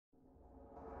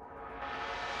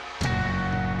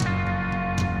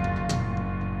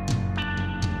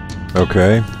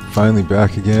Okay, finally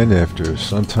back again after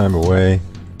some time away.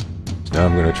 So now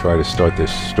I'm going to try to start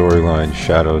this storyline,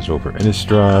 Shadows over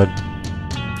Innistrad.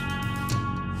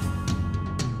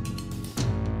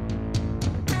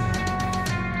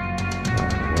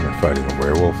 We're fighting a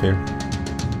werewolf here.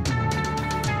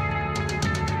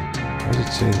 Why does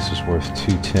it say this is worth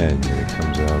 210 and it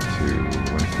comes out to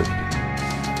 150?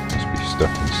 Must be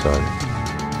stuff inside it.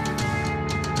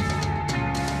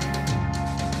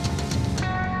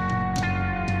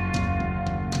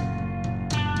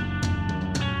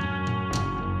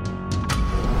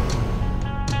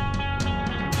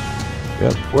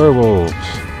 Yep, werewolves.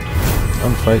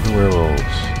 I'm fighting werewolves.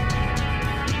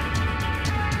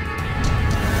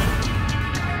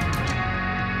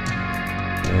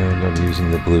 And I'm using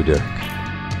the blue deck.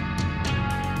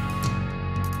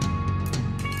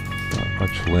 Not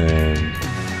much land.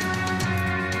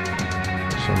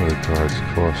 Some of the cards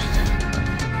cost.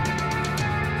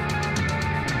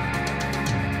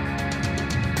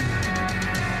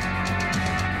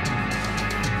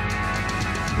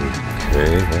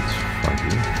 Okay, that's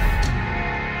funky.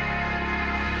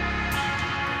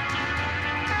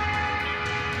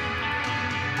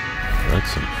 That's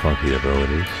some funky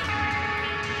abilities.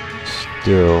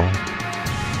 Still,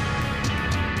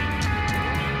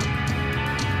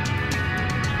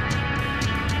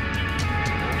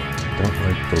 don't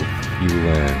like the few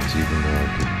lands, even though I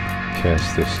could cast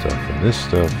this stuff. And this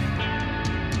stuff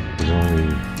is only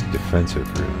defensive,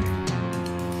 really.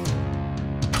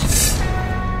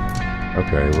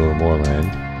 Okay, a little more land.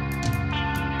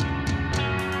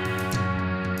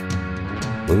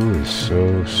 Blue is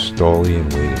so stally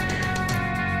and waiting.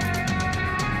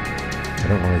 I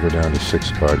don't want to go down to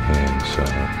 6-card hands, so...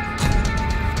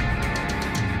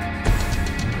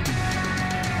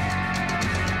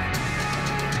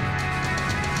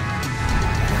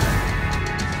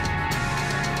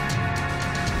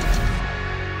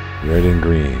 Red and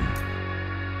green.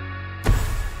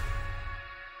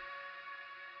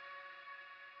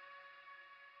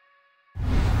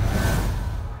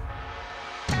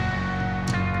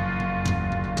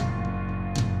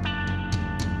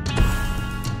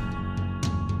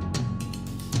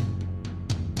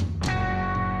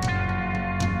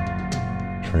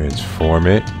 Transform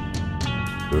it.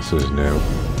 This is new.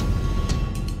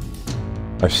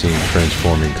 I've seen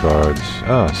transforming cards.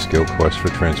 Ah, skill quest for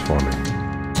transforming.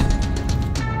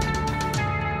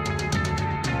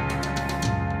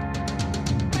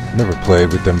 Never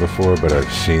played with them before, but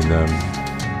I've seen them.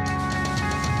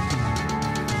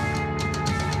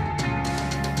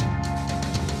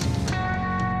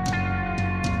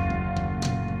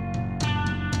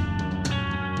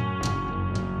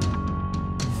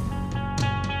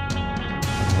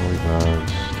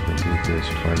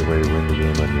 Find a way to win the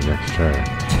game on your next turn.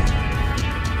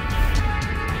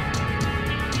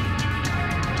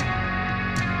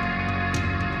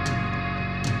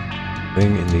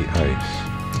 Thing in the ice.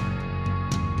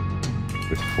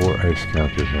 With 4 ice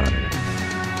counters on it.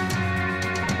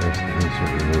 First,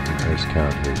 insert remove the ice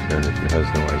counters. Then if it has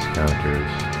no ice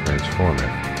counters, transform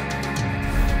it.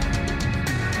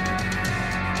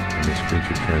 When this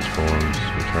creature transforms,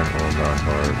 return all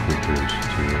non-horror creatures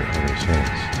to your owner's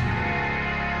hands.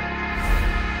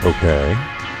 Okay.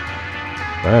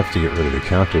 I have to get rid of the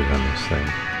counters on this thing.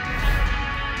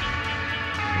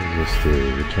 What does this do?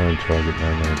 Return target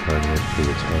non-land permanent to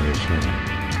its owner's hand.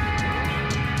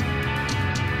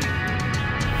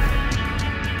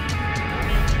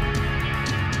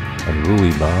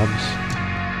 Unruly mobs.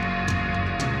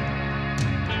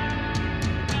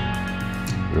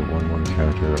 Put a 1/1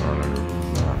 counter on a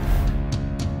mob.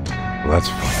 Well, that's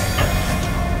fun.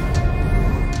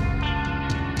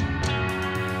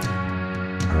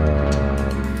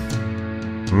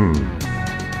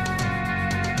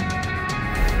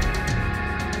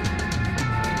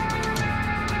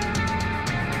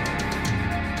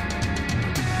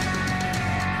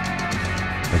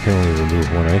 I can only remove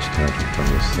 1 ice counter from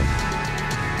this thing.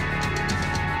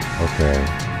 Okay.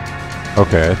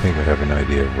 Okay, I think I have an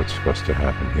idea of what's supposed to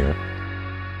happen here.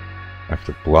 I have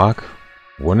to block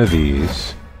one of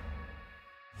these.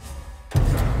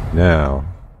 Now,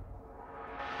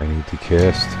 I need to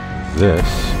cast this.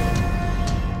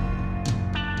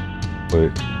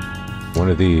 Put one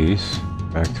of these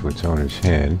back to its owner's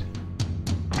hand.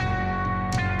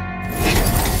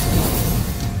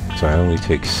 So I only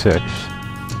take 6.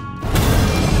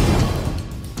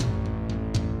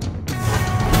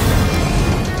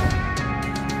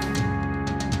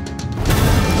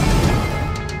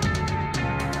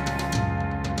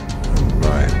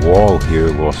 Wall here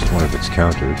lost one of its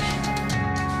counters.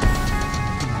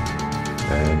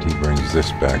 And he brings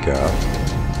this back out.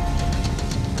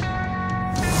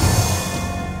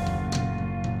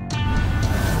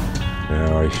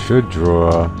 I should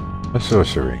draw a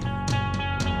sorcery,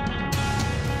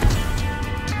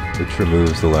 which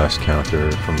removes the last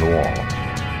counter from the wall.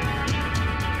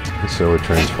 And so it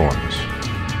transforms.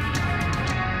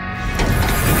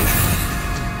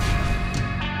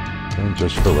 And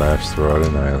just for laughs, throw out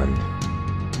an island.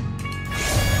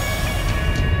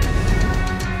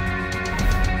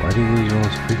 Why did he lose all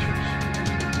his creatures?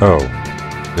 Oh,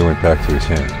 they went back to his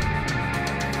hand.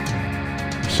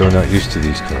 So not used to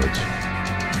these cards.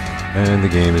 And the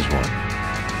game is won.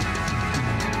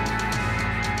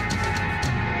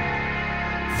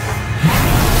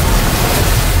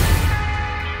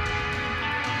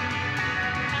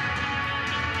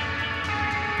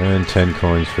 And 10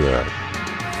 coins for that.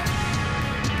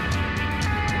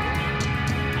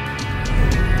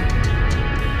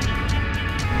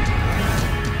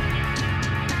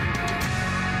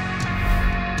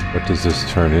 What does this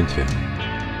turn into?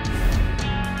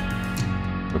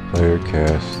 The player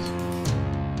casts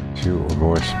 2 or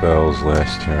more spells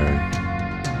last turn.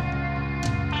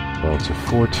 Well, it's a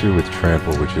 4/2 with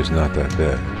trample, which is not that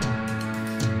bad.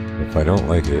 If I don't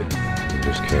like it, I'll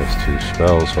just cast 2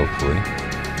 spells, hopefully.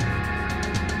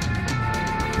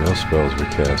 No spells were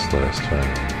cast last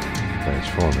turn.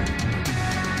 Transforming.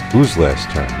 Whose last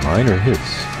turn? Mine or his?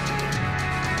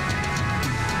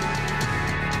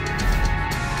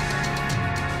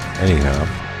 Anyhow,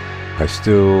 I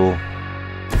still...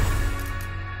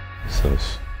 What's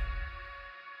this?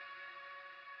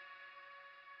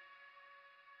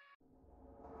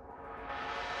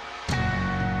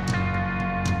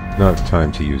 Not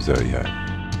time to use that yet.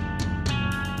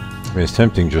 I mean, it's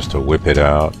tempting just to whip it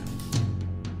out,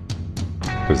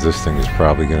 because this thing is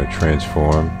probably going to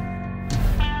transform.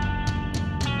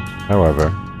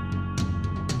 However,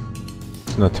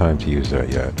 it's not time to use that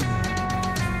yet.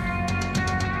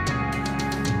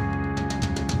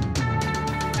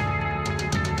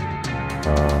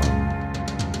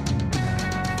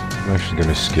 I'm actually going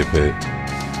to skip it,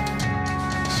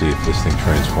 see if this thing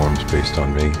transforms based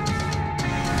on me.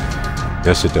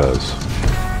 Yes, it does.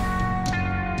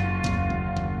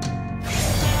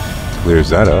 Clears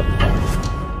that up.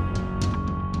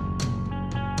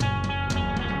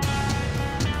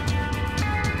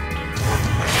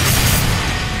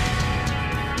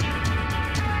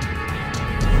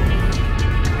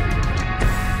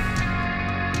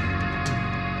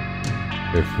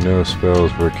 If no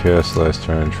spells were cast last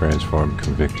turn, transform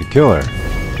Convicted Killer.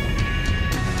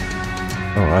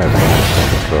 Oh, I have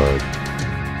one card.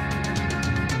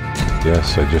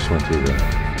 Yes, I just went through that.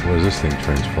 What is this thing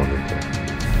transformed into?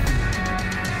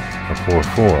 A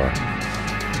 4/4.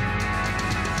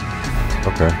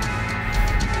 Okay.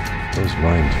 What does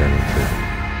mine turn into?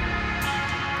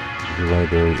 Your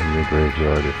library in your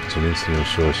graveyard. If it's an instant or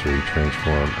sorcery,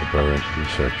 transform Aberrant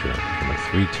Researcher from a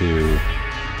 3/2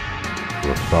 to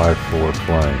a 5/4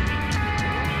 flying.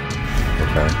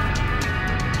 Okay.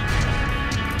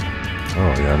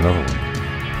 Oh, yeah, another one.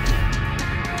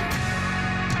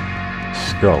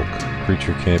 Skulk.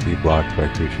 Creature can't be blocked by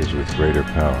creatures with greater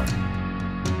power.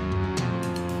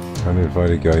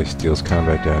 Uninvited Geist deals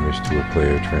combat damage to a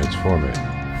player, transform it.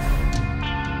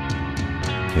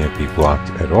 Can't be blocked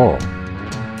at all.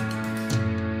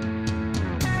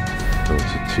 So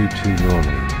it's a 2/2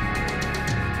 normally.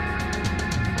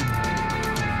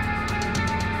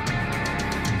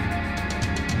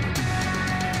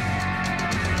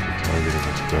 Targeting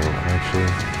a spell.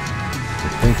 Actually, I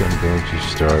think I'm going to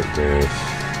start with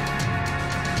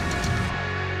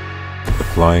the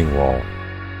Flying Wall.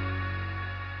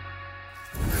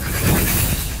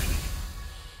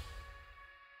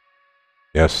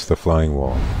 Yes, the Flying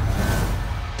Wall.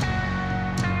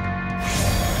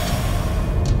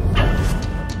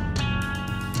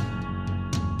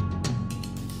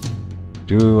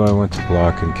 Do I want to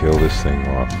block and kill this thing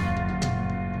off?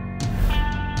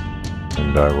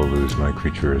 And I will lose my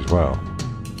creature as well.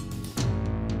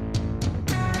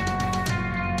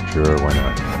 Sure, why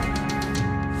not?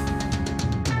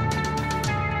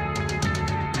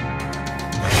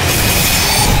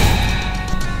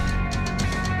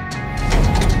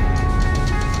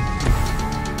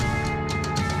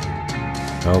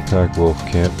 Alpac Wolf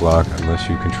can't block unless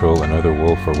you control another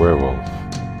wolf or werewolf.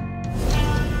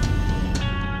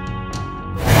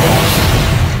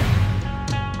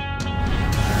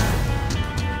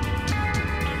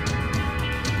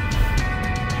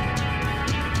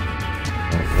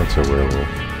 Oh, that's a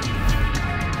werewolf.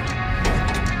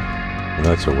 And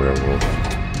that's a werewolf.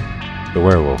 The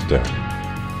werewolf deck.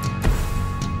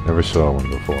 Never saw one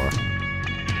before.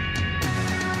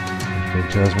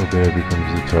 Phantasmal Bear becomes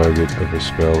the target of a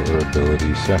spell or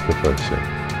ability, sacrifice it.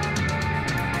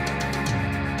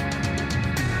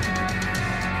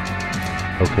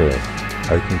 Okay,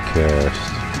 I can cast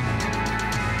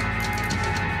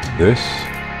this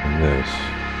and this.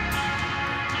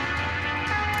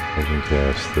 I can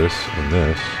cast this and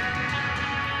this.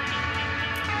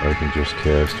 Or I can just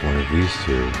cast one of these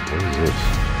two. What is this?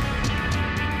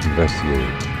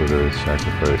 Investigate. Whether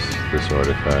sacrifice this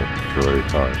artifact, draw a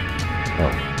card.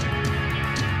 Oh.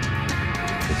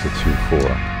 It's a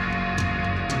 2/4.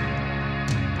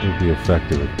 It would be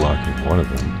effective at blocking one of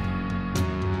them.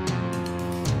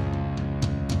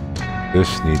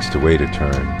 This needs to wait a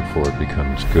turn before it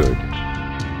becomes good.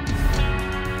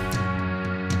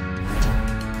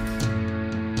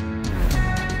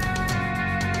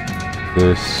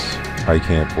 This I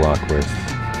can't block with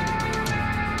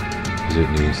because it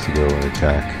needs to go and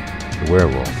attack the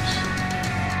werewolves.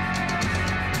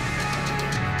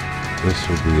 This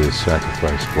would be a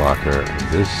sacrifice blocker, and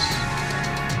this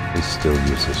is still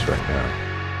useless right now.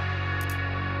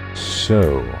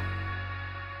 So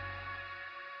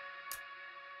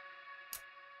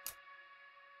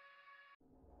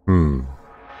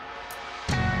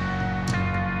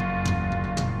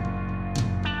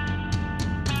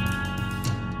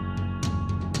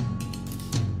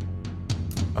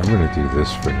I'm going to do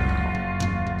this for now.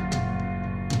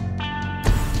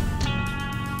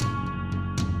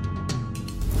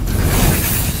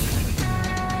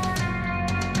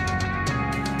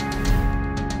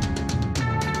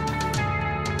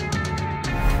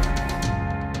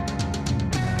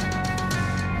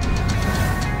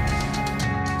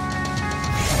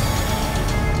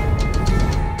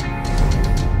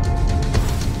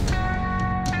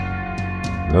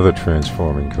 Another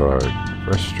transforming card.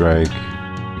 First strike.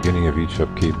 Beginning of each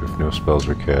upkeep, if no spells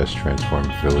were cast, transform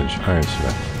Village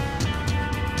Ironsmith.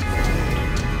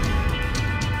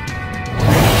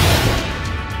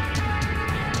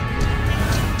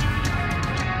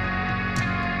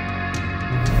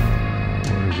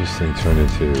 What does this thing turn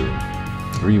into?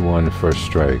 3/1 first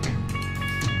strike.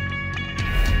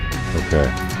 Okay.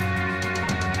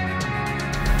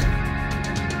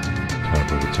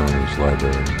 Top of its owner's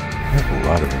library. I have a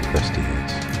lot of investigates.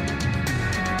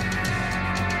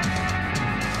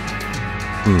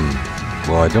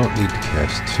 Well, I don't need to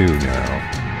cast 2 now,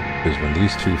 because when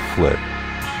these two flip,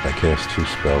 I cast 2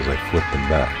 spells, I flip them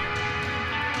back.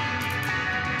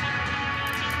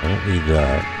 I don't need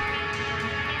that.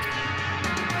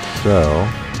 So,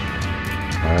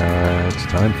 it's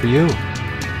time for you.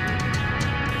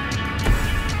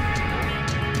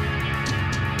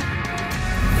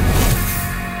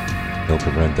 He'll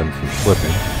prevent them from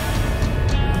flipping.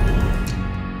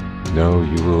 No,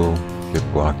 you will get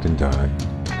blocked and die.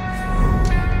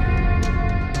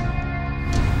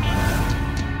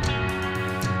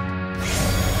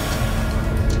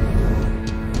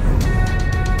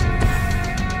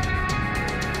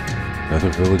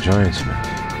 Another Village Ironsmith.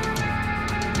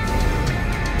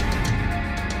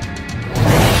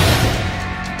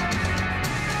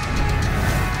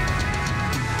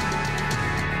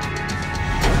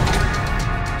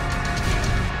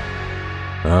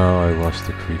 Oh, I lost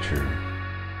the creature.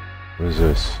 What is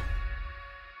this?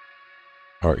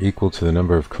 Are equal to the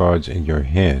number of cards in your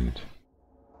hand.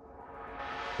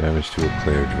 Damage to a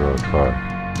player, draw a card.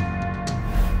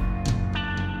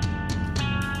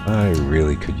 I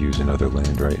really could use another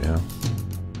land right now.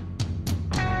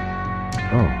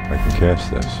 Oh, I can cast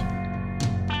this.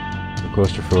 The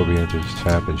claustrophobia enters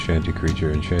tap enchanted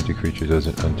creature. Enchanted creature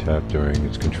doesn't untap during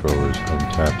its controller's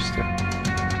untap step.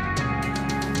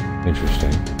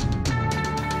 Interesting.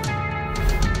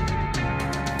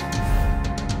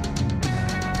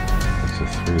 That's a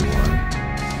 3/1.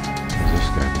 What does this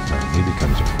guy become? He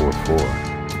becomes a 4/4.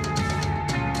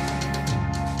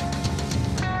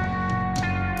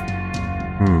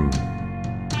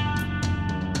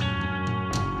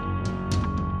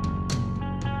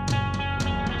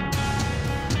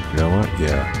 You know what?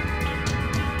 Yeah.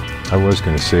 I was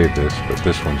going to save this, but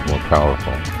this one's more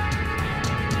powerful.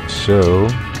 So,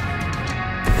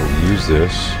 we'll use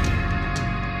this.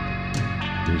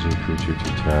 Use a creature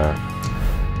to tap.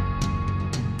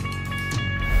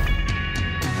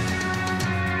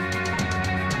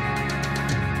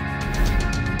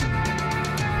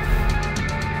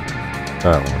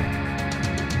 That one.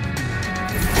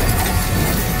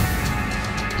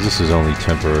 This is only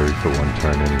temporary for one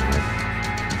turn anyway.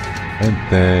 And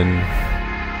then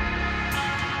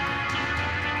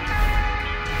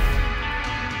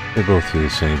they both do the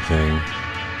same thing.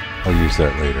 I'll use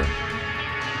that later.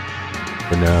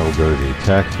 But now we'll go to the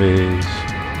attack phase.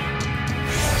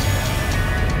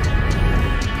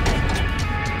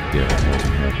 Yeah, it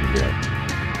hasn't happened yet.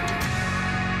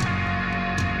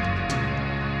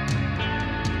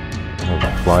 Oh,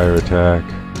 flyer attack.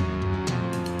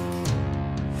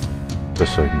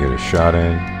 Just so I can get a shot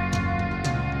in.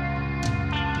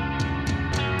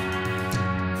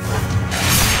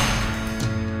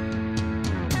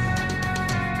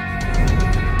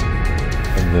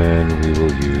 And then we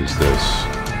will use this.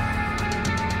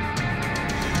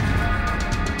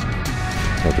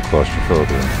 Not the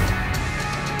claustrophobia.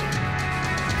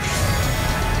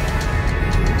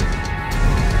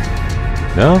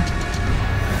 No?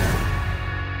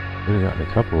 We've gotten a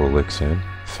couple of licks in.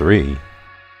 3.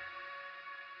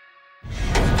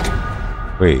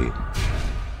 Wait. I'm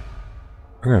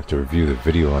gonna have to review the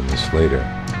video on this later.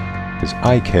 Because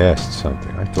I cast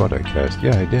something. I thought I cast.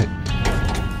 Yeah, I did.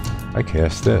 I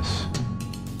cast this.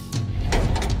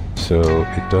 So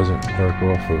it doesn't work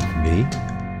off of me?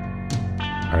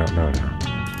 I don't know now.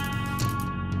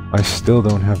 I still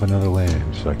don't have another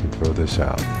land, so I can throw this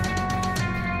out.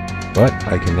 But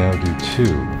I can now do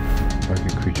 2.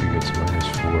 Target creature gets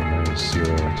 -4,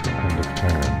 -0 until end of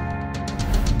turn.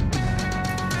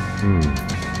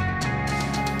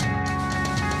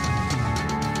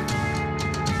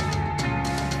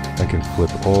 I can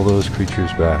flip all those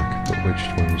creatures back, but which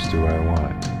ones do I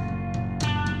want?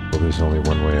 Well, there's only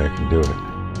one way I can do it.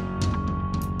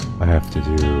 I have to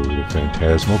do the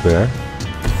Phantasmal Bear.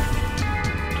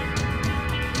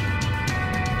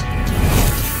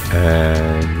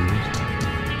 And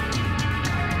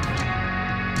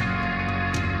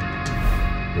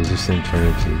what does this thing turn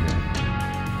into again?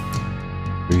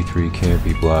 3/3 can't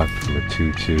be blocked from a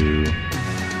 2/2.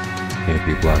 Can't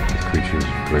be blocked with creatures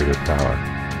of greater power.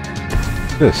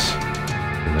 This.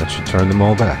 And that should turn them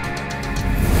all back.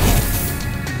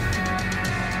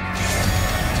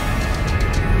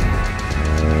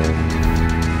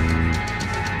 And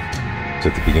it's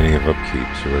at the beginning of upkeep,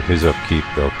 so at his upkeep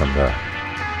they'll come back.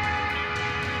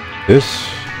 This,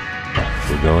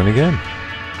 we're going again.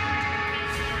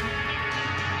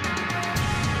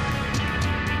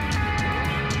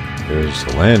 There's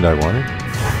the land I wanted.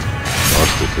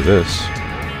 Lost it to this.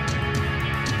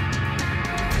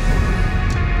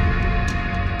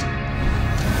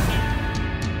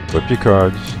 Flip your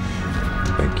cards.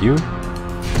 Thank you.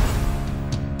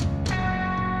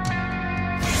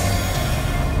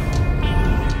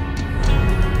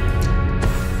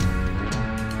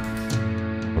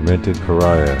 Tormented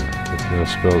Pariah. If no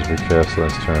spells were cast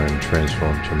last turn,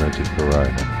 transform Tormented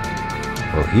Pariah.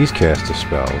 Well, he's cast a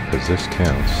spell, because this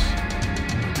counts.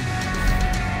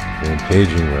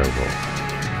 Rampaging Werewolf.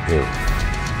 Ew.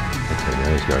 Okay, now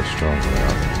he's got a strong one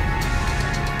out.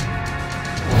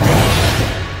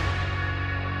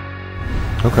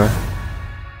 Okay.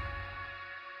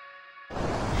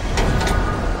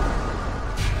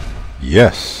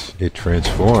 Yes, it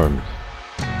transformed.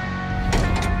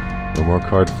 No more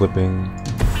card flipping.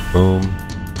 Boom.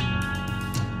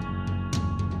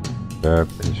 Tap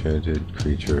enchanted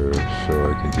creature, so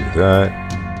I can do that.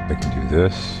 I can do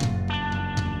this.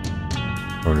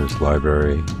 Owner's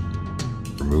library.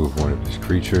 Remove one of his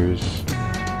creatures.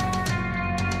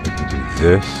 I can do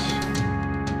this.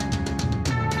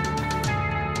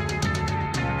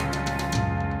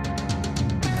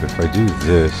 If I do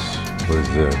this or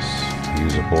this, I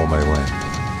use up all my land.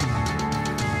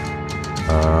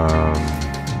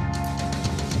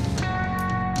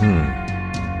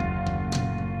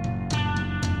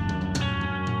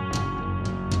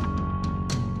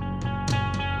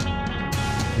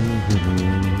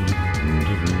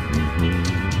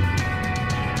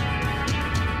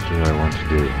 What do I want to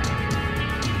do?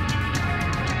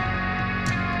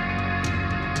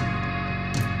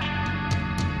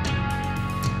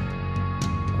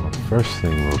 Well, the first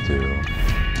thing we'll do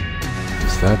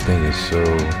is that thing is so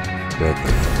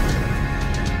deadly.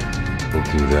 We'll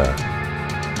do that.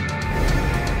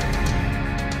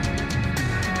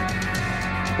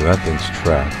 So that thing's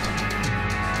trapped.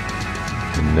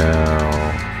 And now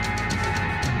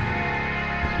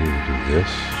if we do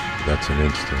this, that's an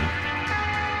instant.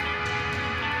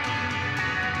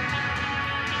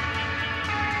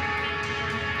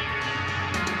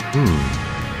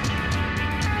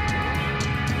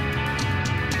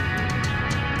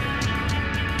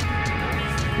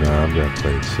 Now I'm gonna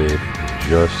play it safe.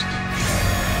 Just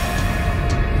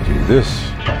do this.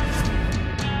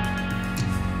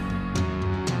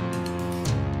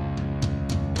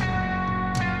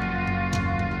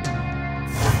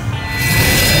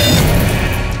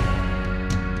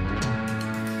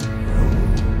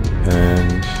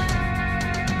 And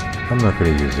I'm not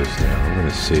going to use this now. I'm going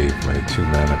to save my 2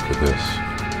 mana for this.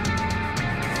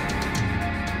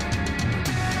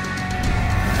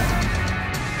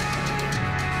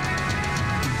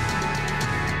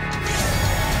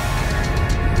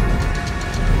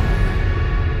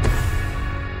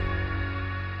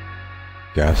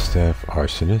 Gas Staff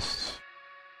Arsonists.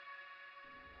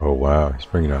 Oh wow, he's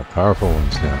bringing out powerful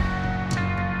ones now.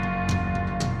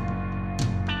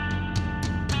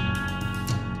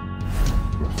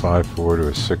 From a 5-4 to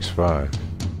a 6-5.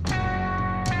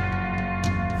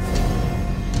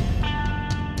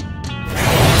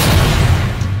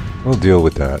 We'll deal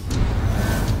with that.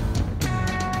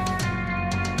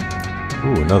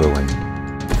 Ooh, another land.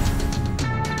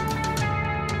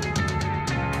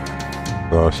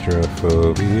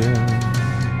 Claustrophobia.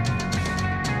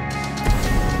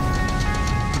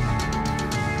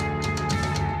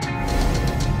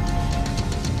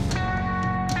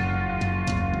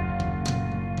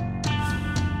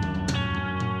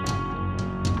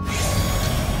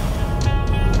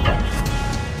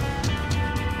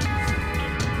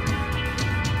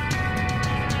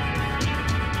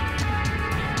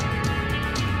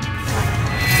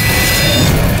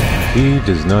 He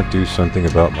does not do something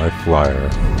about my flyer.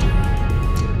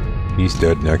 He's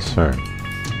dead next turn.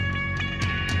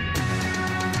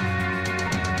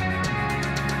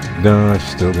 No, I'm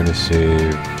still gonna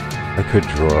save. I could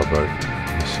draw, but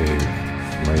I save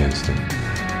my instinct.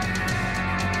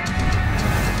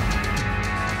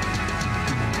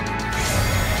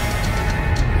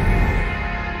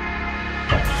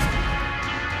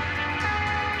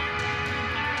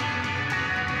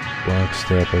 Black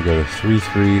Step, I got a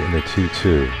 3-3 and a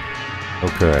 2-2.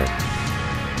 Okay.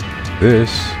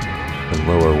 This can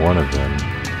lower one of them to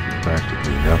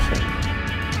practically nothing.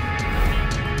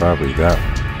 Probably that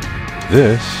one.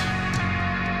 This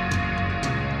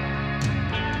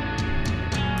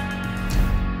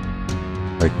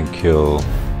I can kill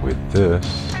with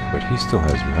this, but he still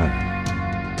has mana.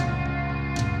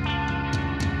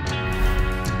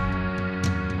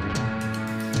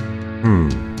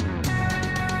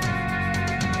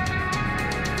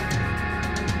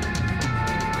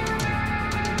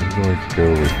 I'm going to go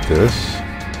with this.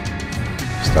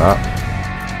 Stop.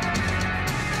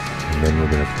 And then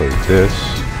we're going to play this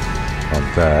on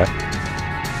that.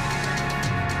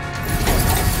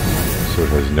 So it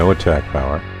has no attack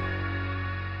power.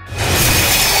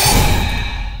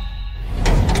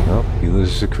 Nope, he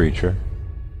loses a creature.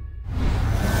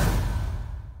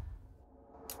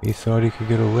 He thought he could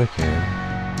get a lick in.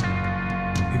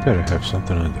 He better have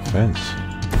something on defense.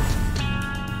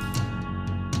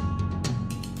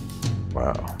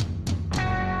 Wow.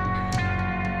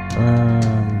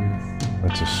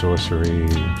 That's a sorcery.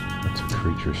 That's a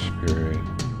creature spirit.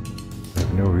 I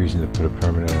have no reason to put a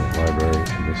permanent on the library,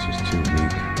 and this is too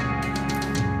weak.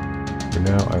 For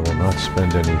now, I will not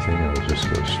spend anything. I will just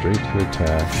go straight to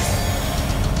attack.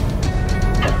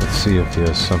 Let's see if he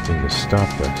has something to stop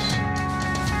this.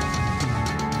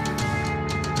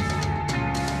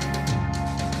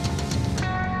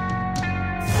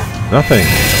 Nothing!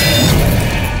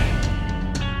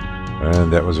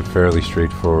 And that was a fairly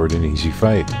straightforward and easy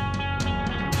fight.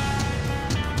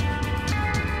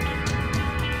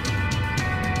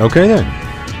 Okay then.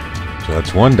 So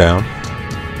that's one down.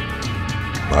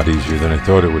 A lot easier than I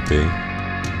thought it would be.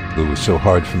 It was so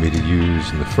hard for me to use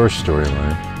in the first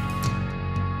storyline.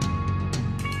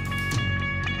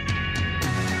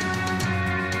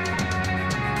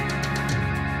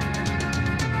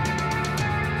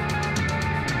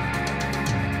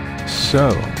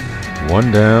 So,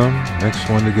 one down, next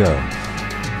one to go.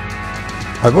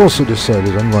 I've also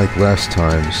decided, unlike last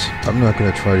times, I'm not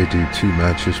going to try to do 2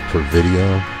 matches per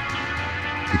video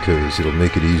because it'll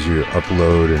make it easier to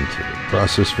upload and to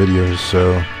process videos,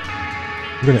 so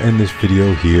I'm going to end this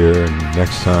video here, and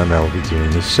next time I will be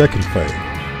doing the second fight.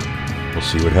 We'll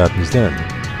see what happens then.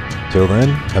 Till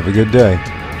then, have a good day.